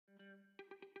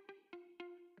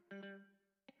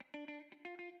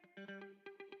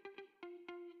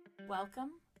Welcome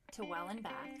to Well and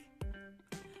Back,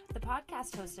 the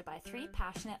podcast hosted by three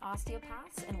passionate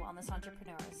osteopaths and wellness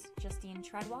entrepreneurs, Justine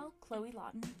Treadwell, Chloe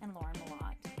Lawton, and Lauren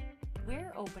Malott.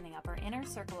 We're opening up our inner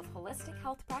circle of holistic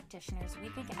health practitioners we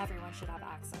think everyone should have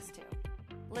access to.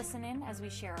 Listen in as we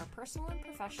share our personal and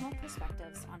professional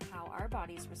perspectives on how our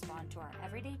bodies respond to our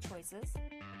everyday choices,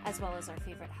 as well as our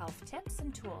favorite health tips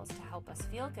and tools to help us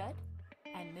feel good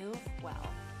and move well.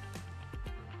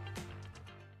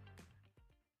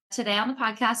 Today on the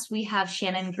podcast, we have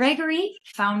Shannon Gregory,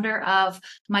 founder of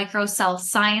Microcell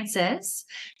Sciences.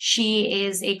 She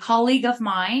is a colleague of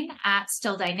mine at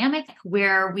Epidemic,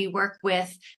 where we work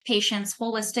with patients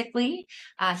holistically,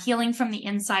 healing from the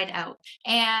inside out.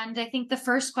 And I think the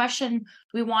first question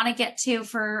we want to get to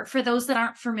for those that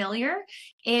aren't familiar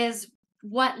is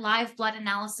what live blood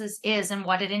analysis is and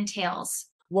what it entails.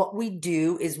 What we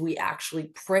do is we actually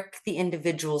prick the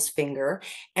individual's finger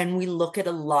and we look at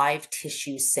a live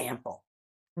tissue sample.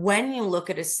 When you look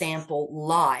at a sample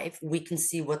live, we can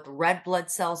see what the red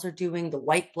blood cells are doing, the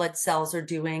white blood cells are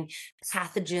doing,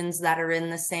 pathogens that are in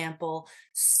the sample,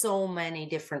 so many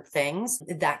different things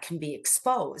that can be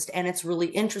exposed. And it's really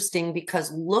interesting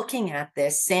because looking at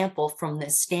this sample from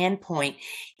this standpoint,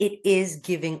 it is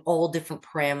giving all different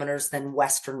parameters than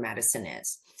Western medicine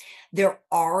is. There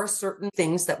are certain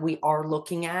things that we are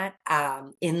looking at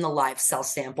in the live cell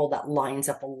sample that lines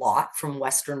up a lot from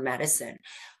Western medicine.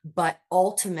 But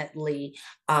ultimately,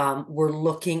 we're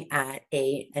looking at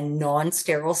a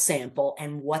non-sterile sample.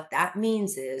 And what that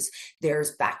means is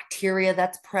there's bacteria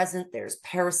that's present, there's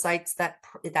parasites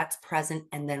that's present,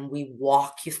 and then we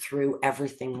walk you through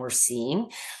everything we're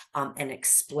seeing and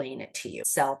explain it to you.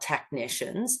 Cell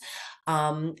technicians.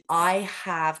 I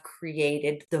have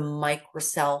created the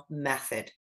microcell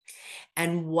method.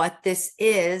 And what this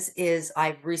is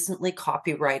I've recently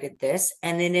copyrighted this,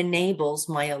 and it enables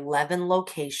my 11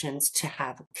 locations to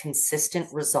have consistent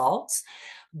results.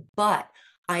 But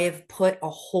I have put a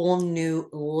whole new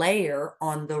layer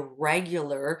on the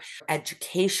regular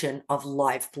education of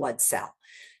live blood cell.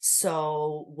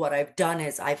 So what I've done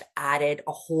is I've added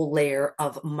a whole layer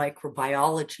of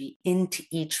microbiology into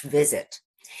each visit.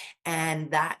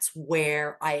 And that's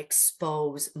where I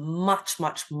expose much,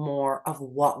 much more of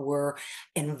what we're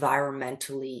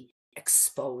environmentally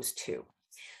exposed to.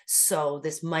 So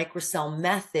this microcell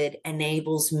method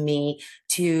enables me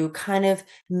to kind of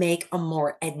make a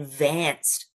more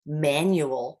advanced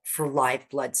manual for live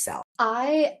blood cells.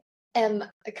 I am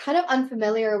kind of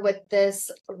unfamiliar with this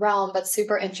realm, but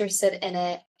super interested in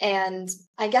it. And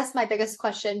I guess my biggest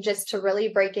question, just to really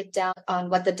break it down on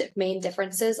what the main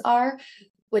differences are,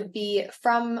 would be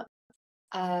from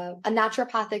a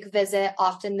naturopathic visit.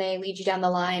 Often they lead you down the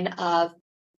line of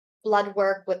blood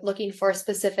work with looking for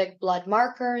specific blood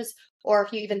markers, or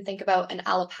if you even think about an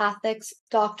allopathic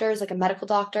doctors, like a medical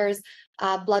doctor's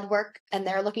blood work, and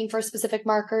they're looking for specific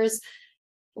markers.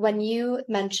 When you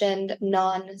mentioned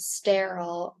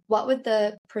non-sterile, what would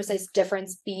the precise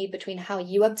difference be between how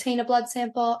you obtain a blood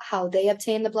sample, how they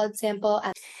obtain the blood sample?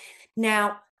 And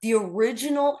now, the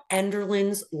original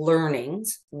Enderlin's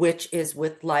learnings, which is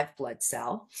with live blood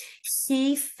cell,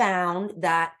 he found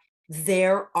that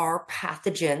there are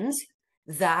pathogens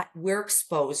that we're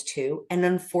exposed to, and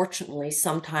unfortunately,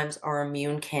 sometimes our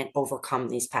immune can't overcome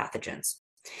these pathogens.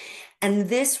 And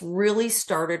this really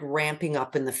started ramping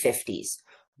up in the 50s,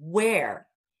 where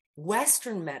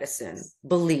Western medicine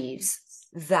believes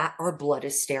that our blood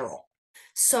is sterile.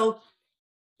 So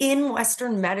in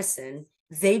Western medicine,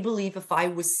 they believe if I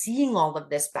was seeing all of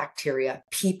this bacteria,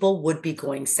 people would be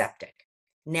going septic.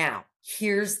 Now,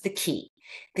 here's the key.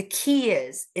 The key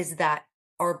is that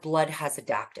our blood has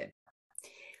adapted.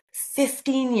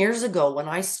 15 years ago, when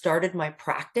I started my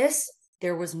practice,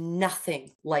 there was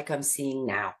nothing like I'm seeing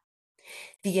now.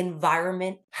 The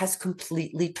environment has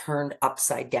completely turned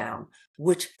upside down,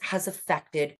 which has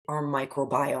affected our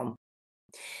microbiome.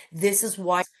 This is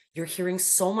why you're hearing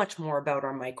so much more about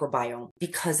our microbiome,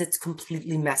 because it's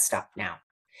completely messed up now.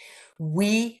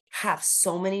 We have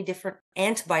so many different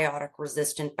antibiotic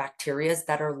resistant bacteria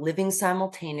that are living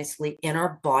simultaneously in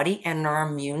our body, and our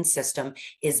immune system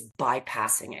is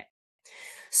bypassing it.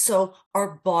 So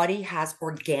our body has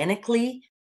organically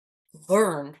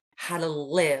learned how to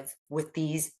live with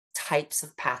these types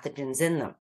of pathogens in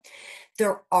them.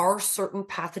 There are certain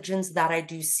pathogens that I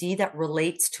do see that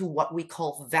relates to what we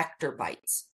call vector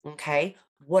bites. Okay.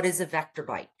 What is a vector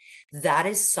bite? That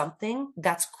is something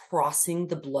that's crossing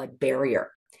the blood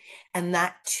barrier. And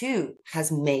that too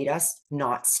has made us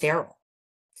not sterile.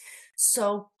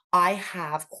 So I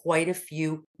have quite a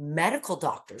few medical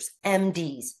doctors,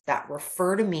 MDs, that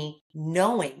refer to me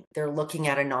knowing they're looking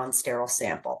at a non-sterile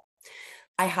sample.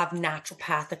 I have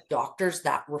naturopathic doctors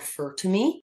that refer to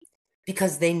me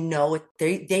because they know it.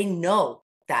 They know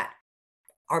that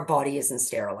our body isn't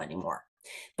sterile anymore.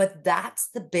 But that's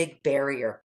the big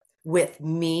barrier with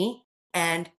me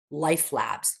and Life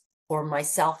Labs or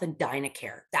myself and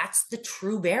Dynacare. That's the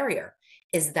true barrier,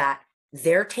 is that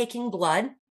they're taking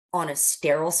blood on a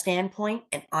sterile standpoint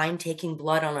and I'm taking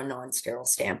blood on a non-sterile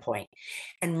standpoint.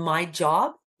 And my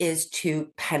job is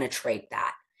to penetrate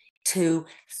that, to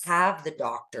have the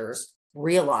doctors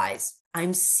realize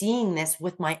I'm seeing this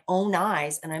with my own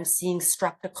eyes and I'm seeing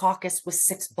streptococcus with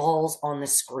 6 balls on the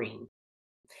screen.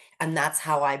 And that's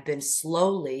how I've been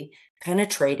slowly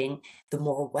penetrating the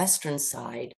more Western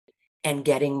side and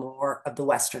getting more of the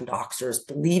Western doctors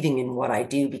believing in what I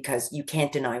do, because you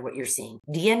can't deny what you're seeing.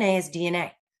 DNA is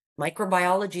DNA.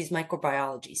 Microbiology is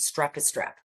microbiology. Strep is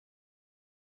strep.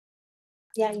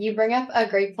 Yeah, you bring up a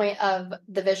great point of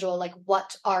the visual, like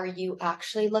what are you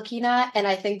actually looking at? And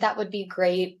I think that would be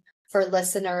great for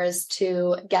listeners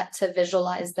to get to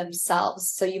visualize themselves.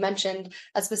 So you mentioned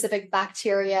a specific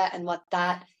bacteria and what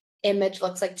that image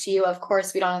looks like to you. Of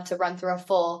course, we don't have to run through a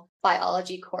full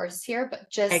biology course here, but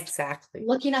just exactly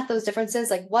looking at those differences,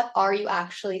 like what are you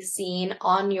actually seeing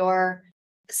on your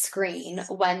screen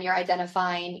when you're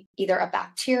identifying either a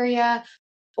bacteria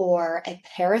or a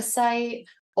parasite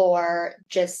or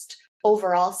just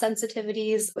overall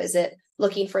sensitivities? Is it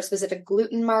looking for specific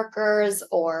gluten markers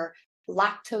or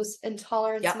lactose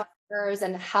intolerance markers,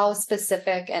 and how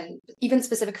specific, and even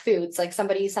specific foods, like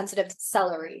somebody sensitive to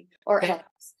celery or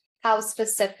eggs, how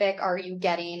specific are you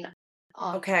getting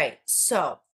on? Okay,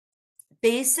 so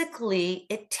basically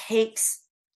it takes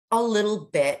a little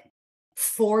bit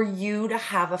for you to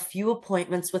have a few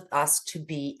appointments with us to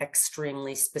be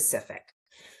extremely specific.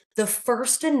 The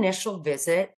first initial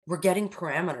visit, we're getting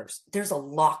parameters. There's a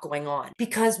lot going on,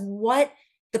 because what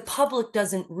the public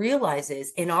doesn't realize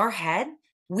is in our head,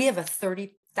 we have a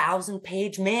 30,000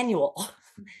 page manual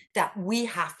that we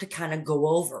have to kind of go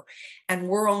over. And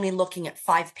we're only looking at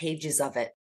 5 pages of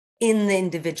it in the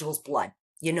individual's blood,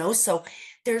 so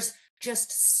there's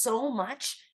just so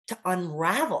much to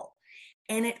unravel.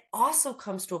 And it also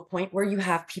comes to a point where you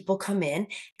have people come in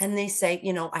and they say,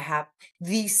 I have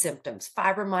these symptoms,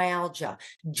 fibromyalgia,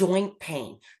 joint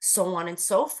pain, so on and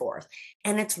so forth.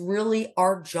 And it's really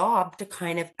our job to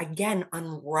kind of, again,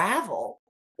 unravel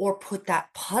or put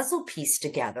that puzzle piece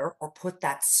together or put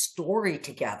that story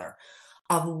together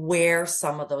of where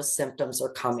some of those symptoms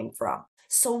are coming from.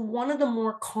 So one of the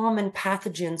more common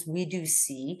pathogens we do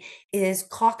see is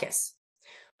coccus.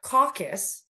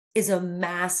 Coccus is a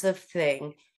massive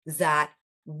thing that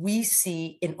we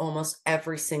see in almost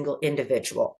every single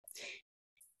individual.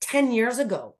 10 years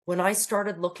ago, when I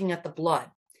started looking at the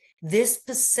blood, this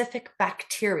specific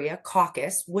bacteria,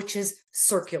 coccus, which is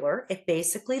circular, it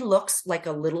basically looks like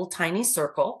a little tiny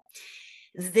circle.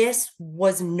 This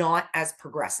was not as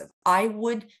progressive. I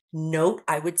would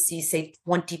see, say,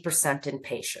 20% in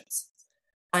patients.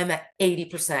 I'm at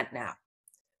 80% now.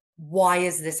 Why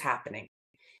is this happening?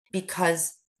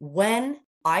 Because when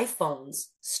iPhones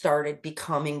started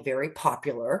becoming very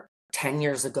popular 10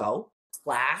 years ago,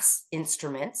 glass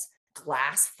instruments,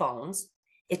 glass phones,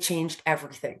 it changed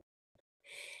everything.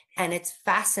 And it's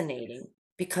fascinating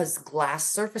because glass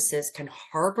surfaces can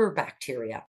harbor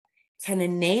bacteria, can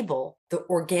enable the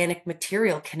organic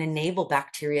material, can enable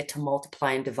bacteria to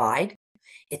multiply and divide.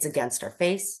 It's against our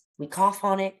face. We cough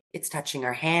on it. It's touching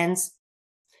our hands.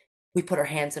 We put our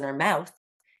hands in our mouth,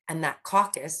 and that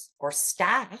coccus or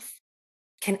staph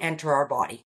can enter our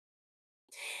body.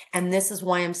 And this is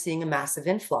why I'm seeing a massive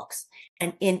influx.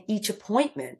 And in each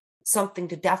appointment, something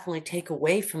to definitely take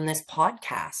away from this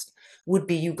podcast would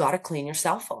be, you got to clean your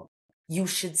cell phone. You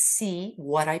should see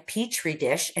what I petri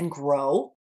dish and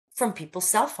grow from people's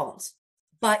cell phones.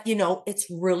 But, it's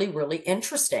really, really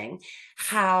interesting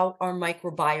how our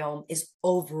microbiome is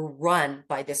overrun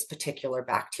by this particular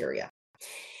bacteria.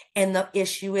 And the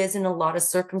issue is, in a lot of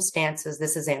circumstances,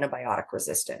 this is antibiotic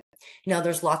resistant. Now,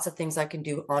 there's lots of things I can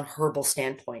do on herbal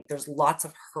standpoint. There's lots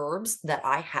of herbs that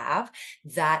I have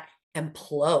that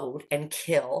implode and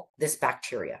kill this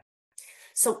bacteria.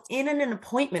 So in an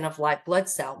appointment of live blood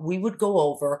cell, we would go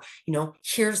over,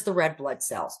 here's the red blood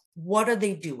cells. What are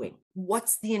they doing?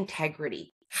 What's the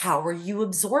integrity? How are you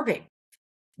absorbing?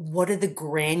 What are the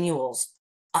granules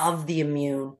of the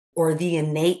immune or the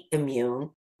innate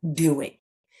immune doing?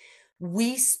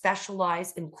 We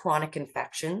specialize in chronic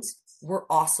infections. We're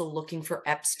also looking for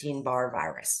Epstein-Barr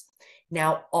virus.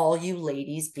 Now, all you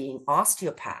ladies being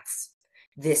osteopaths,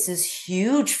 this is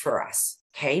huge for us,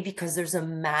 okay? Because there's a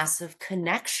massive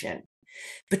connection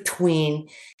between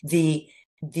the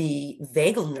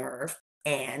vagal nerve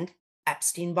and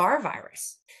Epstein-Barr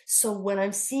virus. So when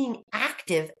I'm seeing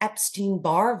active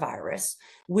Epstein-Barr virus,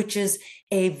 which is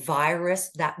a virus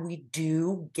that we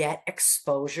do get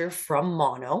exposure from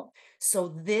mono,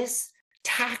 so this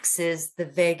taxes the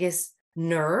vagus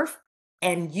nerve,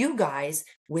 and you guys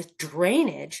with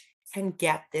drainage can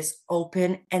get this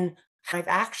open. And I've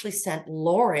actually sent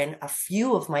Lauren a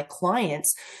few of my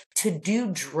clients to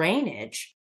do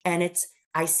drainage, and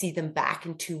I see them back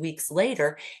in 2 weeks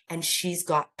later, and she's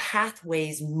got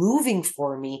pathways moving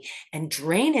for me and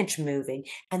drainage moving.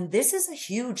 And this is a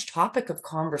huge topic of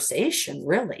conversation,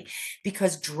 really,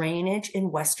 because drainage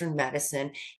in Western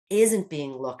medicine isn't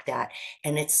being looked at.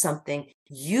 And it's something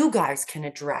you guys can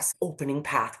address, opening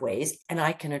pathways, and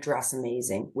I can address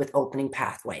amazing with opening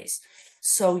pathways.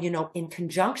 So, in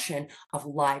conjunction of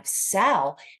live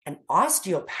cell and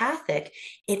osteopathic,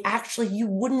 it actually, you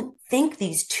wouldn't think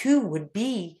these two would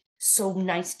be so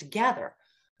nice together,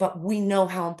 but we know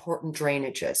how important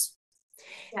drainage is.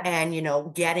 Yeah.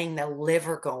 And, getting the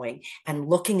liver going and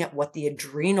looking at what the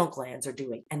adrenal glands are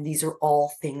doing. And these are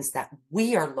all things that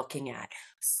we are looking at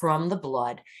from the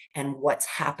blood and what's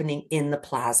happening in the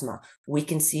plasma. We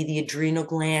can see the adrenal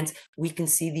glands, we can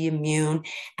see the immune,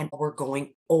 and we're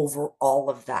going over all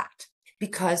of that.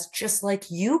 Because just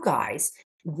like you guys,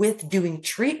 with doing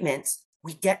treatments,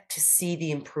 we get to see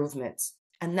the improvements.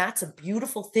 And that's a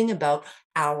beautiful thing about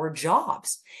our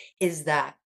jobs, is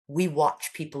that we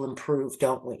watch people improve,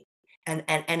 don't we? And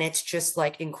it's just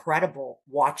like incredible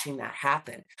watching that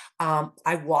happen.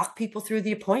 I walk people through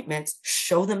the appointments,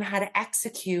 show them how to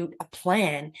execute a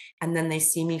plan, and then they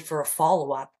see me for a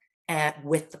follow-up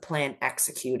with the plan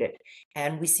executed.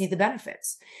 And we see the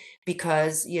benefits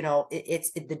because,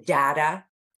 it's the data,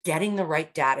 getting the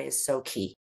right data is so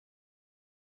key.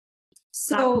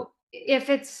 So if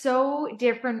it's so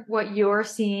different what you're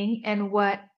seeing and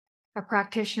what a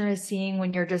practitioner is seeing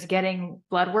when you're just getting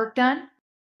blood work done,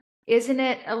 isn't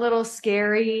it a little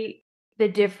scary, the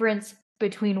difference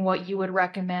between what you would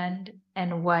recommend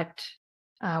and what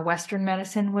Western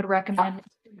medicine would recommend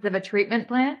of a treatment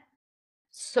plan?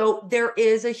 So there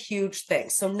is a huge thing.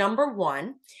 So number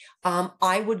one,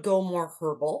 I would go more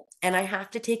herbal, and I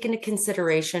have to take into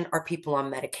consideration, are people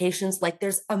on medications? Like,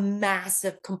 there's a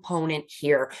massive component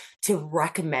here to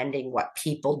recommending what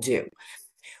people do.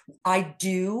 I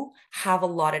do have a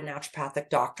lot of naturopathic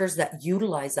doctors that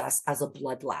utilize us as a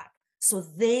blood lab. So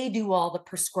they do all the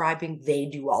prescribing, they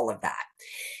do all of that.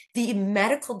 The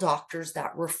medical doctors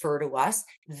that refer to us,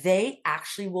 they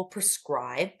actually will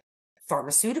prescribe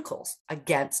pharmaceuticals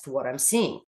against what I'm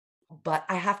seeing. But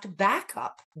I have to back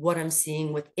up what I'm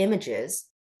seeing with images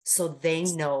so they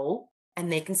know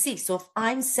and they can see. So if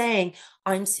I'm saying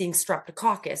I'm seeing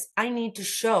streptococcus, I need to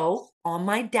show on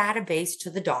my database to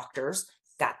the doctors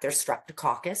that they're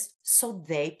streptococcus, so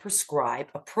they prescribe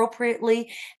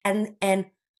appropriately, and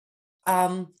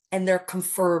they're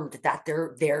confirmed that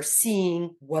they're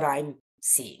seeing what I'm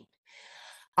seeing.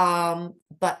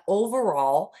 But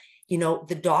overall,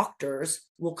 the doctors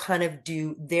will kind of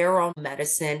do their own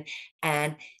medicine,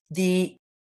 and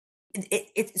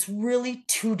it's really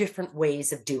two different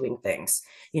ways of doing things.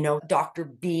 Dr.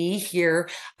 B here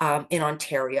in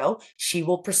Ontario, she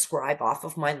will prescribe off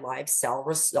of my live cell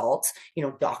results,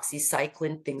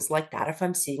 doxycycline, things like that, if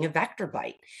I'm seeing a vector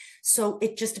bite. So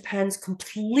it just depends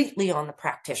completely on the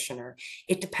practitioner.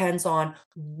 It depends on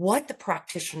what the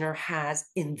practitioner has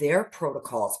in their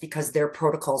protocols, because their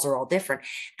protocols are all different.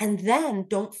 And then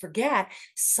don't forget,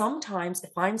 sometimes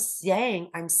if I'm saying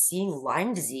I'm seeing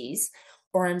Lyme disease,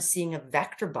 or I'm seeing a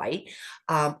vector bite,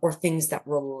 or things that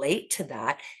relate to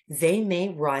that, they may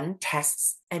run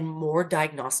tests and more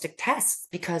diagnostic tests,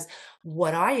 because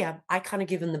what I kind of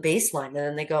give them the baseline, and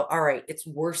then they go, all right, it's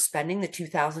worth spending the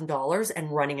 $2,000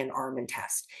 and running an Armin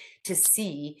test to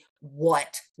see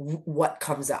what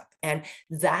comes up. And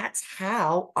that's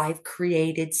how I've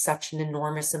created such an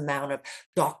enormous amount of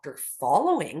doctor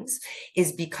followings,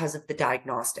 is because of the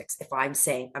diagnostics. If I'm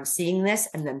saying I'm seeing this,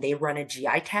 and then they run a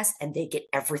GI test and they get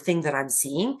everything that I'm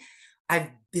seeing,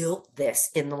 I've built this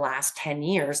in the last 10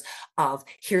 years of,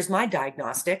 here's my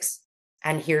diagnostics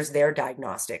and here's their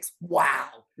diagnostics. Wow,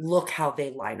 look how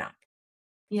they line up.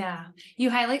 Yeah, you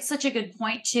highlight such a good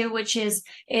point too, which is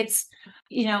it's,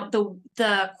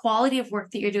 the quality of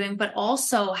work that you're doing, but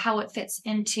also how it fits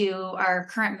into our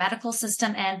current medical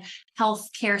system and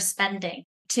healthcare spending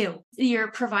too.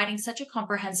 You're providing such a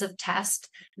comprehensive test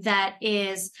that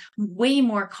is way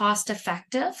more cost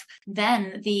effective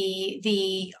than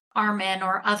the Armin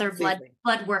or other blood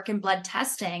work and blood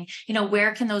testing.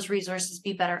 Where can those resources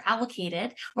be better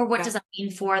allocated, or what does that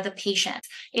mean for the patient?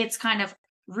 It's kind of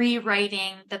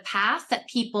rewriting the path that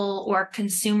people or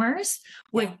consumers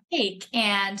would take.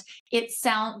 And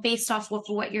based off of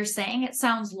what you're saying, it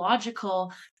sounds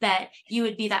logical that you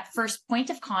would be that first point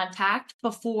of contact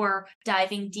before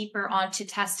diving deeper onto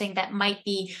testing that might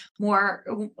be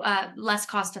less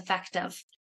cost effective.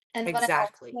 And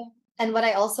Exactly. what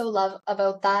I also love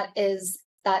about that is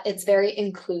that it's very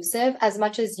inclusive. As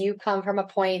much as you come from a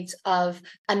point of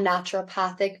a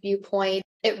naturopathic viewpoint,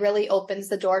 it really opens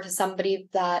the door to somebody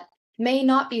that may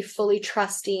not be fully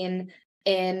trusting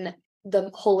in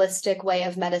the holistic way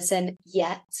of medicine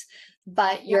yet.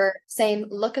 But you're saying,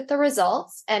 look at the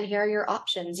results and here are your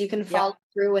options. You can follow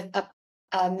through with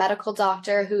a medical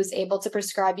doctor who's able to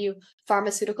prescribe you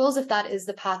pharmaceuticals if that is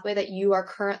the pathway that you are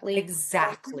currently.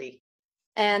 Exactly.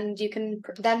 And you can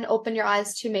then open your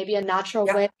eyes to maybe a natural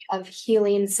way of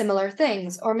healing similar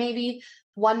things. Or maybe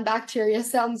one bacteria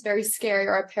sounds very scary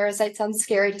or a parasite sounds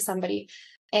scary to somebody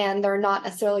and they're not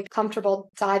necessarily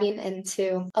comfortable diving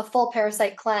into a full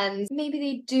parasite cleanse. Maybe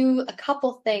they do a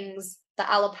couple things, the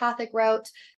allopathic route,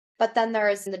 but then there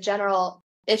is the general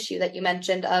issue that you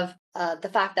mentioned of the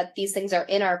fact that these things are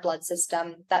in our blood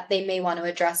system that they may want to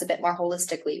address a bit more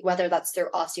holistically, whether that's through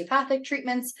osteopathic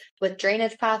treatments with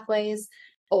drainage pathways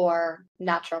or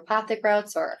naturopathic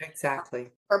routes or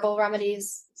herbal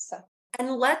remedies. So,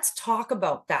 and let's talk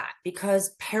about that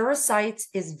because parasites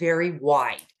is very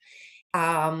wide.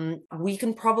 We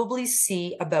can probably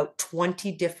see about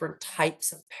 20 different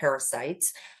types of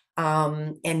parasites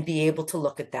and be able to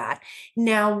look at that.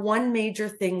 Now, one major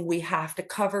thing we have to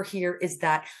cover here is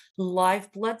that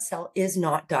live blood cell is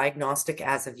not diagnostic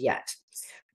as of yet.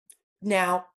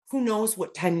 Now, who knows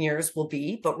what 10 years will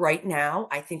be, but right now,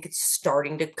 I think it's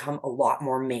starting to come a lot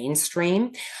more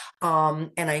mainstream.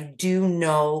 And I do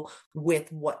know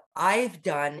with what I've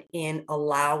done in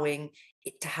allowing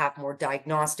it to have more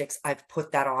diagnostics, I've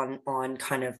put that on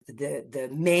kind of the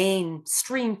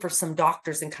mainstream for some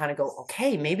doctors and kind of go,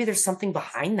 okay, maybe there's something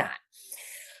behind that.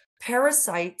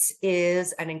 Parasites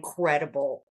is an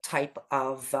incredible type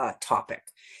of topic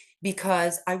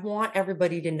because I want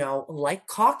everybody to know, like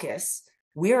coccus,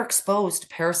 we are exposed to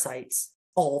parasites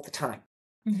all the time.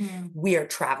 Mm-hmm. We are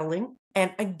traveling.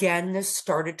 And again, this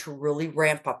started to really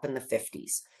ramp up in the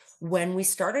 50s when we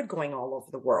started going all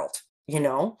over the world.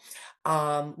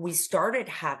 We started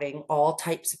having all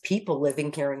types of people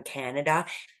living here in Canada.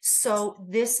 So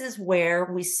this is where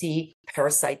we see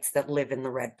parasites that live in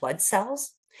the red blood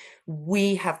cells.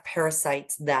 We have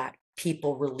parasites that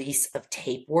people release of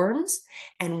tapeworms.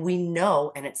 And we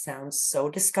know, and it sounds so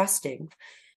disgusting,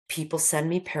 people send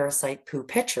me parasite poo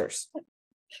pictures.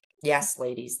 Yes,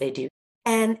 ladies, they do.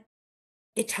 And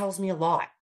it tells me a lot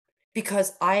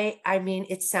because I mean,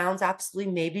 it sounds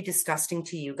absolutely maybe disgusting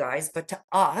to you guys, but to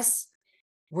us,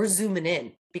 we're zooming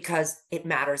in because it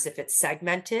matters if it's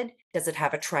segmented. Does it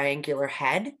have a triangular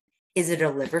head? Is it a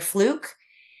liver fluke?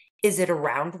 Is it a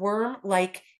roundworm?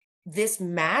 Like, this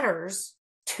matters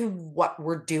to what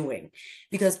we're doing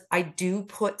because I do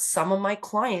put some of my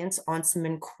clients on some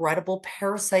incredible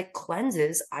parasite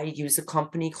cleanses. I use a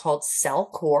company called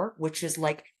Cellcore, which is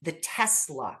like the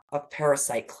Tesla of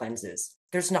parasite cleanses.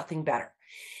 There's nothing better.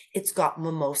 It's got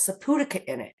Mimosa pudica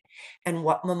in it. And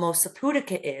what Mimosa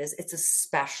pudica is, it's a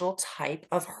special type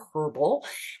of herbal,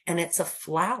 and it's a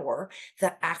flower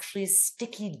that actually is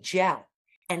sticky gel,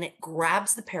 and it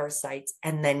grabs the parasites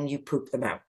and then you poop them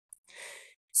out.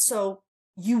 So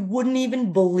you wouldn't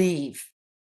even believe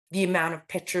the amount of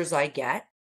pictures I get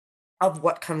of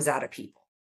what comes out of people.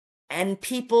 And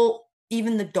people,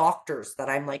 even the doctors that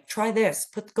I'm like, try this,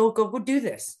 go do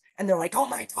this. And they're like, oh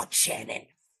my God, Shannon,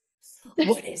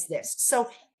 what is this? So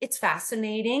it's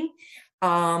fascinating.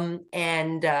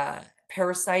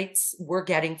 Parasites we're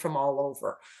getting from all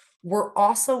over. We're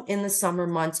also in the summer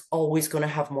months always going to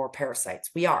have more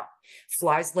parasites. We are.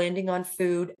 Flies landing on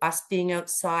food, us being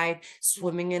outside,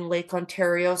 swimming in Lake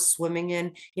Ontario, swimming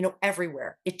in,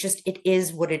 everywhere. It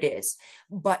is what it is.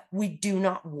 But we do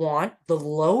not want the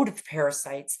load of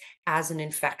parasites as an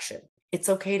infection. It's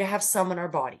okay to have some in our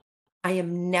body. I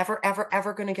am never, ever,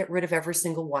 ever going to get rid of every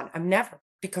single one. I'm never,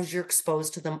 because you're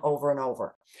exposed to them over and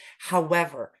over.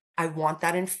 However, I want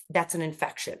that's an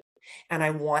infection. And I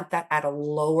want that at a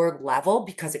lower level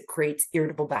because it creates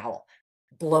irritable bowel,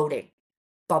 bloating,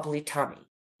 bubbly tummy,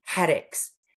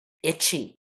 headaches,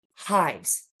 itchy,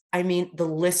 hives. I mean, the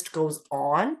list goes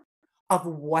on of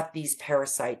what these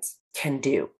parasites can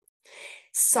do.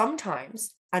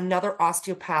 Sometimes another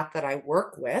osteopath that I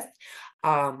work with,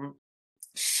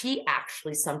 she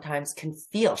actually sometimes can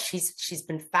feel, she's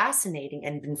been fascinating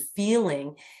and been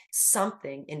feeling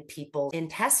something in people's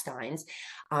intestines.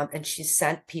 And she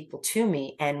sent people to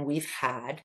me, and we've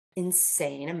had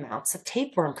insane amounts of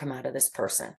tapeworm come out of this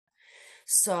person.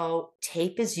 So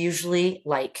tape is usually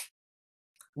like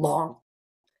long,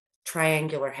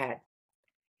 triangular head.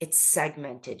 It's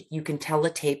segmented. You can tell the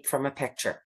tape from a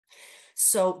picture.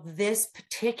 So this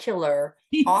particular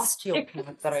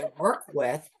osteopath that I work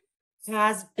with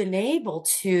has been able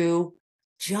to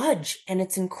judge, and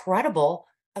it's incredible,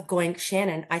 of going,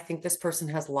 Shannon, I think this person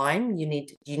has Lyme. You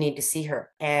need to see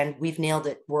her. And we've nailed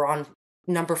it. We're on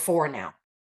number 4 now.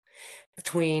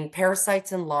 Between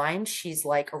parasites and Lyme, she's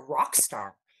like a rock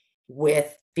star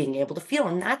with being able to feel.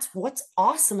 And that's what's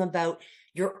awesome about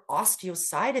your osteo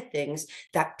side of things,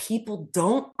 that people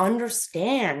don't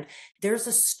understand. There's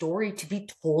a story to be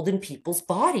told in people's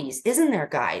bodies, isn't there,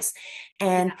 guys?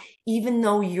 And even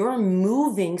though you're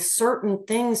moving certain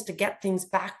things to get things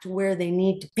back to where they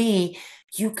need to be,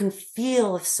 you can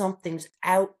feel if something's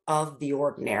out of the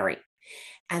ordinary.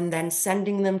 And then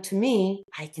sending them to me,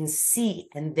 I can see,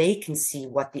 and they can see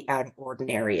what the out of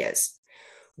ordinary is.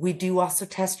 We do also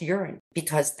test urine,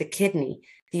 because the kidney,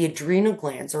 the adrenal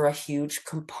glands are a huge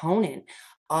component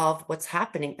of what's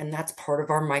happening. And that's part of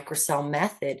our microcell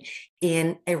method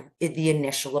in the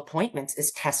initial appointments,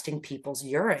 is testing people's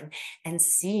urine and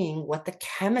seeing what the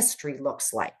chemistry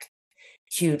looks like.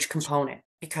 Huge component,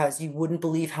 because you wouldn't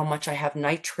believe how much I have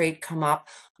nitrate come up,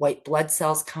 white blood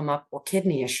cells come up, or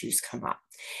kidney issues come up.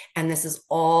 And this is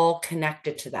all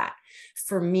connected to that.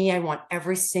 For me, I want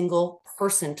every single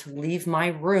person to leave my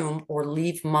room or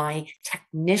leave my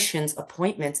technician's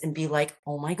appointments and be like,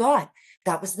 oh my God,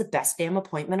 that was the best damn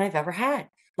appointment I've ever had.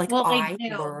 Like, Well, I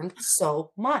learned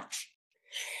so much.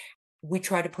 We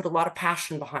try to put a lot of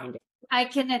passion behind it. I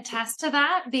can attest to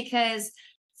that, because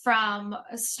from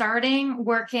starting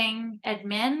working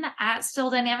admin at Still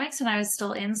Dynamics when I was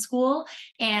still in school,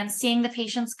 and seeing the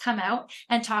patients come out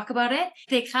and talk about it,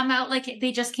 they come out like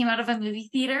they just came out of a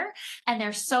movie theater, and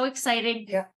they're so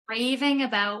excited, raving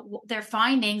about their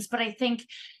findings. But I think,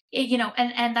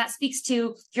 and that speaks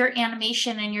to your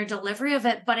animation and your delivery of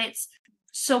it, but it's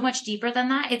so much deeper than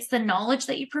that. It's the knowledge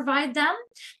that you provide them.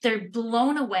 They're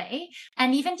blown away.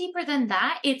 And even deeper than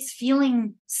that, it's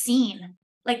feeling seen.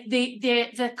 Like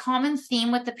the common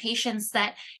theme with the patients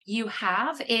that you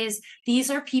have is, these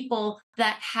are people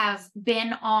that have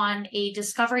been on a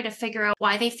discovery to figure out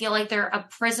why they feel like they're a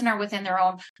prisoner within their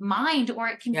own mind, or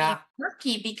it can be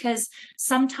murky, because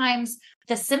sometimes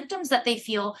the symptoms that they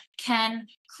feel can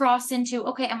cross into,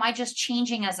 okay, am I just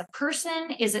changing as a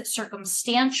person? Is it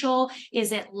circumstantial?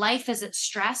 Is it life? Is it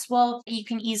stress? Well, you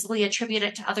can easily attribute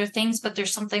it to other things, but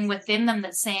there's something within them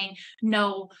that's saying,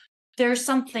 no, there's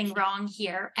something wrong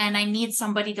here, and I need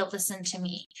somebody to listen to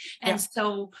me. And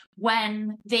so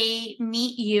when they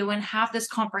meet you and have this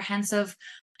comprehensive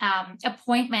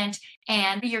appointment,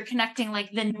 and you're connecting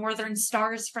like the northern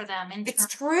stars for them. And it's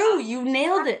true. You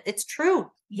nailed it. It's true.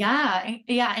 Yeah.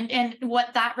 And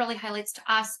what that really highlights to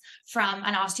us from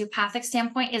an osteopathic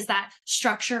standpoint is that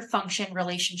structure function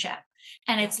relationship.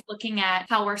 And it's looking at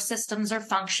how our systems are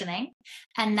functioning.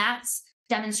 And that's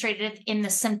demonstrated in the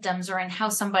symptoms or in how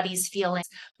somebody's feeling.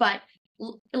 But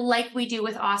like we do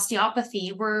with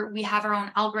osteopathy, we have our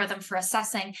own algorithm for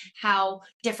assessing how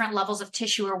different levels of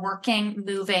tissue are working,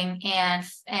 moving,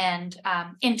 and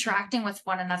interacting with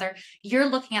one another. You're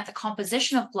looking at the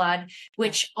composition of blood,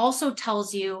 which also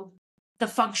tells you the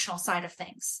functional side of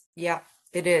things. Yeah,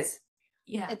 it is.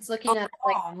 Yeah, it's looking at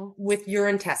like with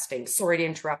urine testing. Sorry to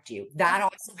interrupt you. That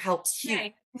also helps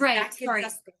you. Right. Sorry.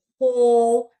 Us the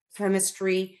whole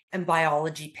chemistry and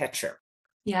biology picture.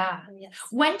 Yeah. Yes.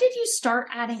 When did you start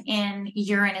adding in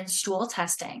urine and stool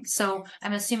testing? So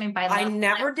I'm assuming by I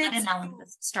never did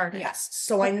started. Yes.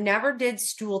 So I never did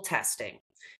stool testing.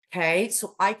 Okay.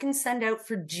 So I can send out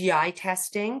for GI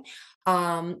testing.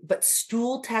 But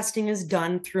stool testing is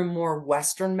done through more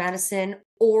Western medicine,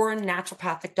 or a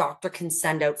naturopathic doctor can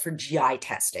send out for GI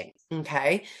testing.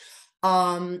 Okay.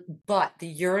 But the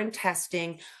urine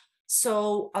testing,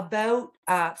 so about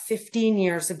 15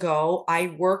 years ago,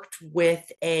 I worked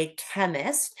with a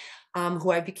chemist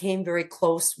who I became very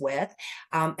close with,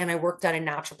 and I worked at a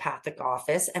naturopathic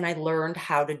office, and I learned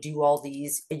how to do all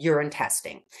these urine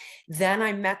testing. Then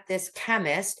I met this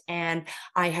chemist, and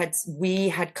we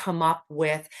had come up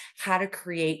with how to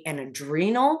create an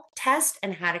adrenal test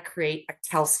and how to create a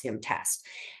calcium test.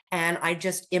 And I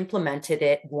just implemented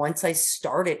it. Once I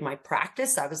started my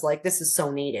practice, I was like, this is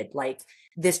so needed. Like,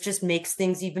 this just makes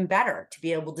things even better to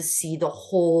be able to see the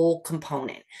whole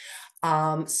component.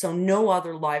 So no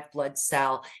other live blood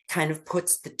cell kind of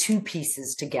puts the two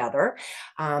pieces together.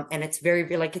 And it's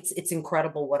very, like, it's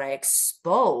incredible what I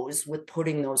expose with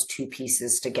putting those two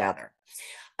pieces together,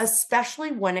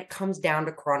 especially when it comes down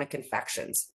to chronic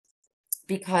infections.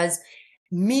 because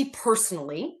me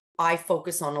personally, I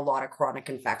focus on a lot of chronic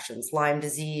infections, Lyme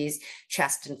disease,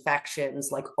 chest infections,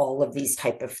 like all of these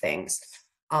type of things.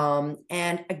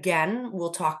 And again,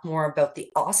 we'll talk more about the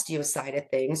osteo side of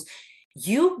things.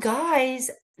 You guys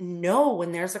know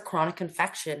when there's a chronic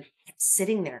infection, it's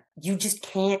sitting there. You just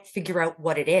can't figure out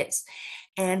what it is.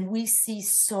 And we see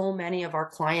so many of our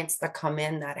clients that come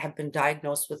in that have been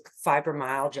diagnosed with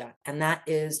fibromyalgia, and that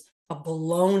is a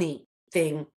baloney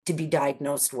thing to be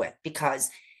diagnosed with, because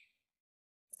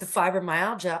the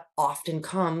fibromyalgia often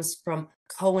comes from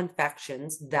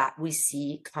co-infections that we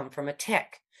see come from a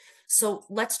tick. So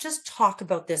let's just talk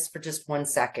about this for just 1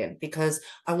 second, because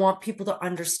I want people to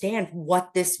understand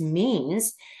what this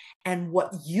means and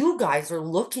what you guys are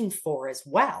looking for as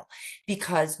well,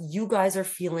 because you guys are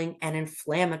feeling an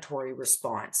inflammatory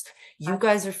response. You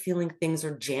guys are feeling things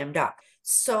are jammed up.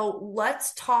 So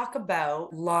let's talk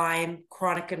about Lyme,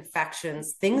 chronic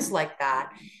infections, things like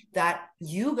that, that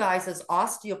you guys as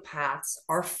osteopaths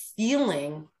are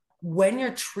feeling when you're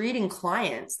treating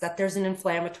clients, that there's an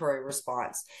inflammatory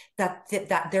response, that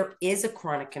there is a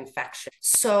chronic infection.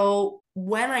 So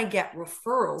when I get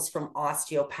referrals from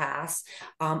osteopaths,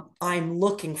 I'm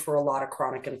looking for a lot of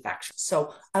chronic infections.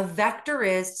 So a vector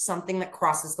is something that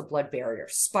crosses the blood barrier: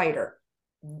 spider,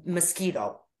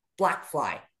 mosquito, black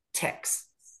fly, ticks.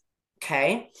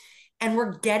 Okay. And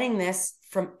we're getting this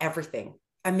from everything.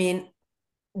 I mean,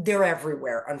 they're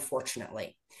everywhere,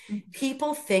 unfortunately.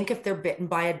 People think if they're bitten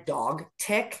by a dog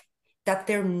tick that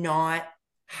they're not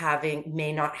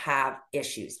may not have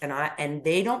issues. And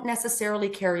they don't necessarily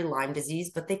carry Lyme disease,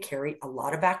 but they carry a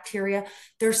lot of bacteria.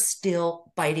 They're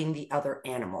still biting the other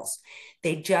animals.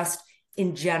 They just,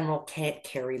 in general, can't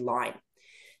carry Lyme.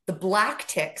 The black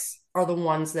ticks are the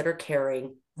ones that are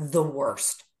carrying the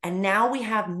worst. And now we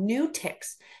have new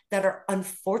ticks that are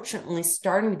unfortunately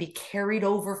starting to be carried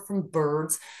over from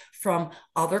birds from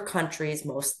other countries,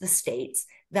 most of the states,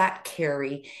 that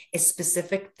carry a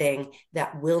specific thing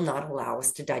that will not allow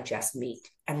us to digest meat.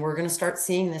 And we're going to start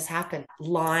seeing this happen.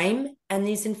 Lyme and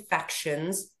these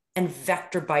infections and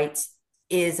vector bites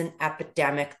is an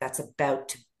epidemic that's about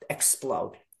to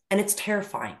explode. And it's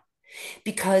terrifying,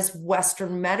 because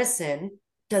Western medicine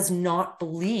does not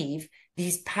believe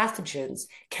these pathogens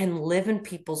can live in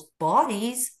people's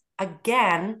bodies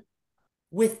again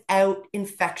without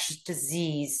infectious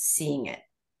disease seeing it.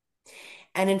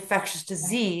 And infectious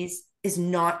disease is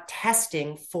not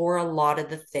testing for a lot of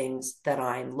the things that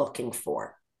I'm looking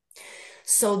for.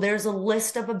 So there's a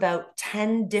list of about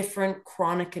 10 different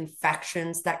chronic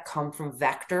infections that come from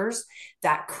vectors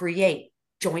that create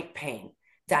joint pain,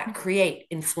 that create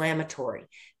inflammatory,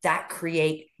 that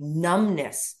create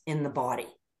numbness in the body.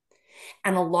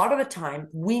 And a lot of the time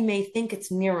we may think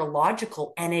it's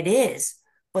neurological, and it is,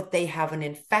 but they have an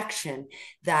infection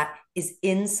that is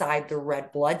inside the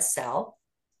red blood cell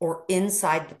or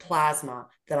inside the plasma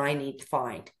that I need to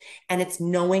find. And it's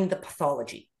knowing the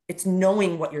pathology. It's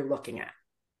knowing what you're looking at.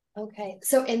 Okay.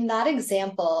 So in that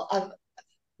example of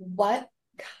what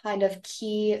kind of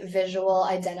key visual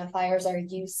identifiers are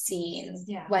you seeing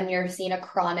when you're seeing a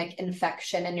chronic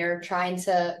infection and you're trying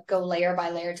to go layer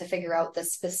by layer to figure out the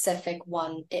specific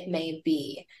one it may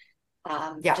be?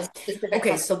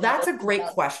 Okay, so that's a great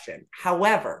question.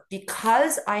 However,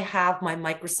 because I have my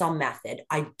microcell method,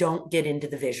 I don't get into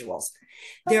the visuals.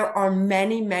 There are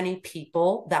many, many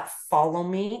people that follow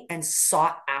me and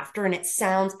sought after, and it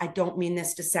sounds, I don't mean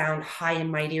this to sound high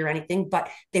and mighty or anything, but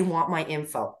they want my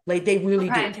info. Like, they really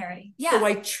do. Yeah. So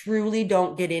I truly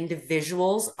don't get into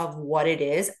visuals of what it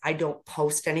is. I don't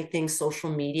post anything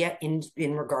social media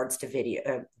in regards to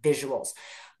video visuals.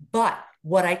 But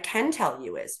what I can tell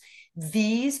you is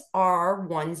these are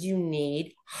ones you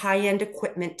need high-end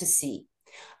equipment to see.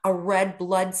 A red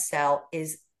blood cell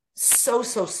is so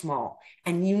small,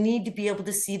 and you need to be able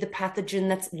to see the pathogen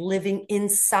that's living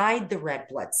inside the red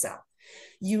blood cell.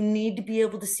 You need to be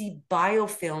able to see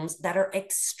biofilms that are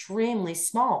extremely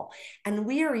small. And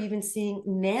we are even seeing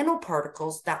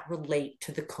nanoparticles that relate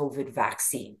to the COVID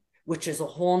vaccine, which is a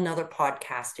whole nother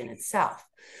podcast in itself.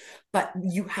 But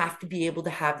you have to be able to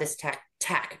have this tech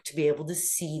to be able to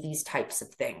see these types of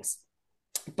things.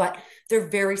 But they're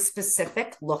very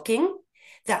specific looking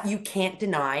that you can't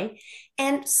deny.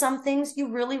 And some things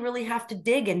you really, really have to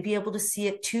dig and be able to see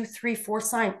it 2, 3, 4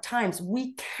 times.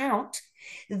 We count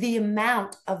the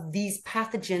amount of these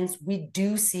pathogens we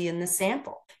do see in the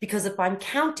sample. Because if I'm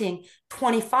counting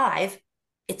 25,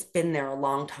 it's been there a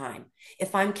long time.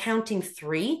 If I'm counting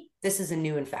 3, this is a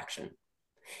new infection.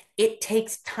 It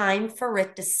takes time for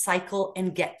it to cycle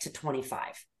and get to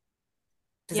 25.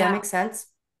 Does that make sense?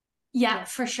 Yeah,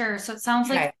 for sure. So it sounds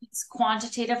Okay. like it's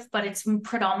quantitative, but it's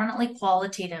predominantly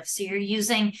qualitative. So you're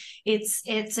using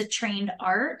it's a trained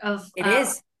art of It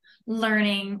is.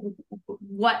 learning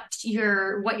what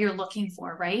you're looking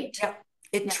for, right? Yep.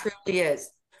 It Yeah. truly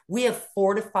is. We have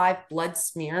 4 to 5 blood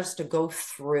smears to go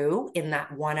through in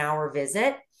that 1 hour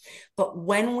visit. But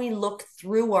when we look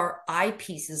through our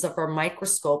eyepieces of our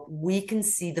microscope, we can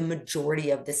see the majority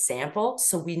of the sample.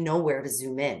 So we know where to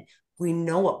zoom in. We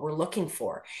know what we're looking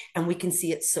for. And we can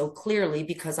see it so clearly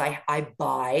because I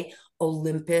buy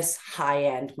Olympus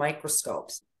high-end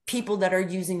microscopes. People that are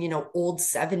using, old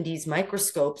 70s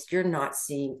microscopes, you're not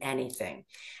seeing anything.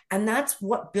 And that's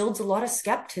what builds a lot of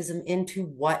skepticism into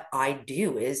what I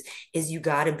do is you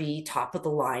got to be top of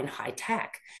the line high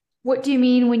tech. What do you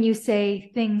mean when you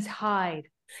say things hide?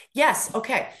 Yes.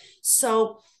 Okay.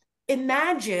 So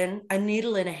imagine a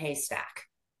needle in a haystack.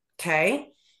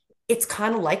 Okay. It's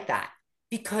kind of like that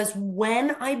because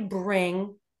when I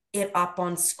bring it up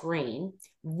on screen,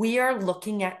 we are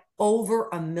looking at over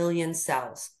 1 million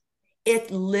cells. It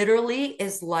literally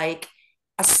is like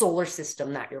a solar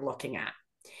system that you're looking at.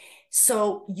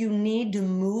 So you need to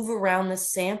move around the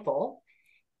sample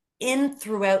in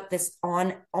throughout this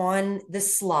on the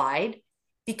slide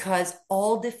because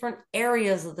all different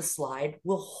areas of the slide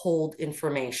will hold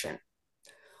information.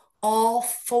 All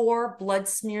 4 blood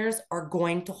smears are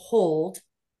going to hold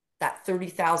that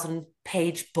 30,000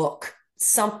 page book.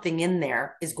 Something in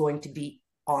there is going to be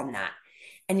on that.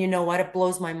 And you know what? It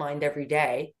blows my mind every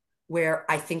day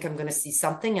where I think I'm going to see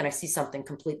something and I see something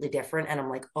completely different. And I'm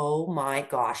like, oh my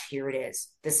gosh, here it is.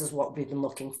 This is what we've been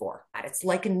looking for. It's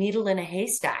like a needle in a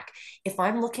haystack. If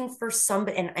I'm looking for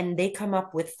somebody and they come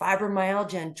up with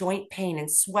fibromyalgia and joint pain and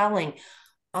swelling,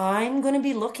 I'm going to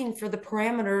be looking for the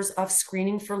parameters of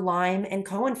screening for Lyme and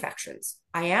co-infections.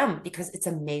 I am because it's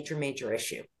a major, major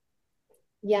issue.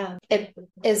 Yeah, it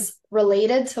is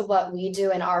related to what we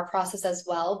do in our process as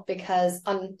well, because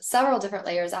on several different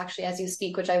layers, actually, as you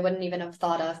speak, which I wouldn't even have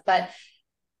thought of, but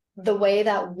the way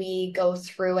that we go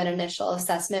through an initial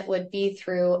assessment would be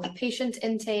through a patient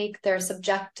intake, their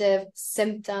subjective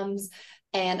symptoms.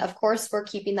 And of course, we're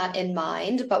keeping that in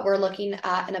mind, but we're looking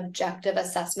at an objective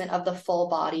assessment of the full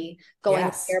body, going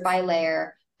Yes. layer by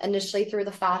layer, initially through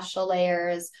the fascial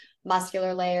layers,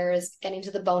 muscular layers, getting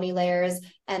to the bony layers,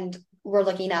 and we're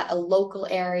looking at a local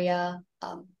area,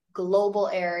 global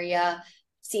area,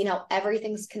 seeing how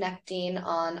everything's connecting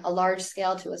on a large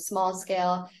scale to a small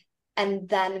scale, and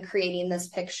then creating this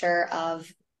picture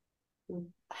of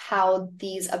how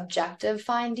these objective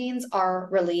findings are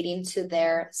relating to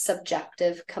their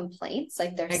subjective complaints,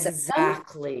 like their symptoms.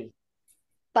 Exactly.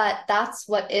 But that's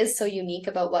what is so unique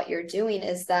about what you're doing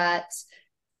is that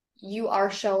you are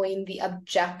showing the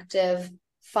objective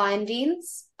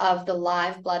findings of the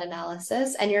live blood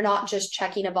analysis, and you're not just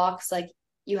checking a box like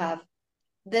you have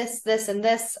this, and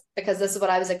this, because this is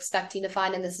what I was expecting to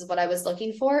find and this is what I was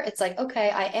looking for. It's like, okay,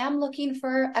 I am looking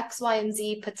for X, Y, and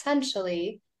Z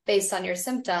potentially based on your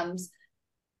symptoms,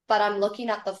 but I'm looking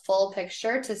at the full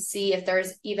picture to see if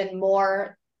there's even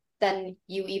more than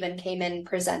you even came in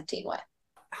presenting with.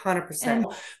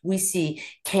 100%. We see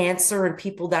cancer and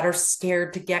people that are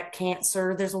scared to get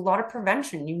cancer. There's a lot of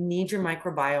prevention. You need your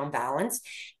microbiome balance.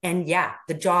 And yeah,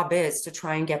 the job is to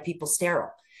try and get people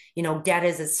sterile. Get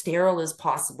as sterile as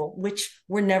possible, which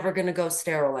we're never going to go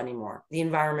sterile anymore. The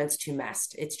environment's too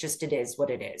messed. It is what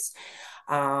it is.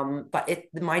 But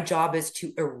my job is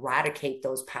to eradicate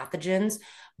those pathogens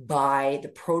by the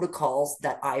protocols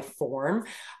that I form,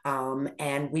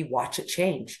 and we watch it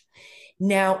change.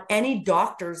 Now, any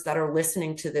doctors that are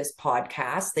listening to this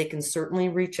podcast, they can certainly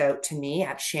reach out to me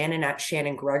at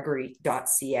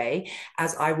Shannon@shannongregory.ca,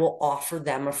 as I will offer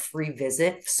them a free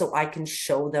visit so I can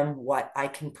show them what I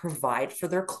can provide for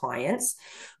their clients.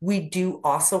 We do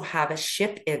also have a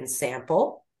ship-in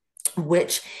sample,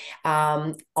 which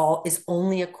is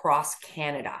only across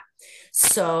Canada.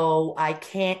 So I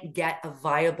can't get a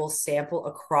viable sample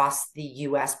across the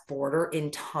US border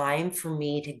in time for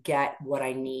me to get what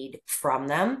I need from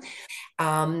them.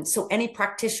 So any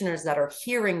practitioners that are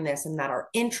hearing this and that are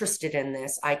interested in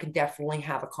this, I could definitely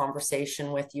have a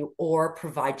conversation with you or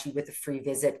provide you with a free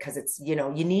visit because it's, you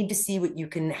need to see what you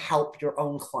can help your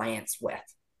own clients with.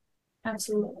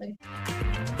 Absolutely.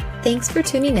 Thanks for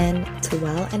tuning in to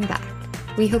Well and Back.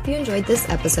 We hope you enjoyed this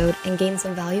episode and gained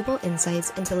some valuable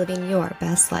insights into living your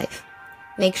best life.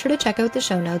 Make sure to check out the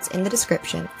show notes in the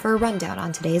description for a rundown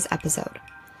on today's episode.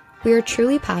 We are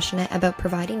truly passionate about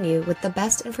providing you with the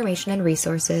best information and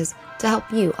resources to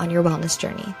help you on your wellness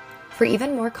journey. For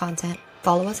even more content,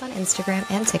 follow us on Instagram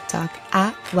and TikTok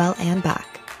at Well and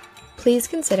Back. please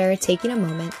consider taking a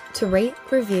moment to rate,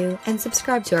 review, and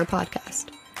subscribe to our podcast.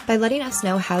 By letting us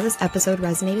know how this episode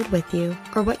resonated with you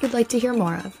or what you'd like to hear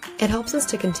more of, it helps us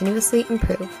to continuously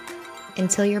improve.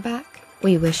 Until you're back,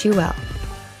 we wish you well.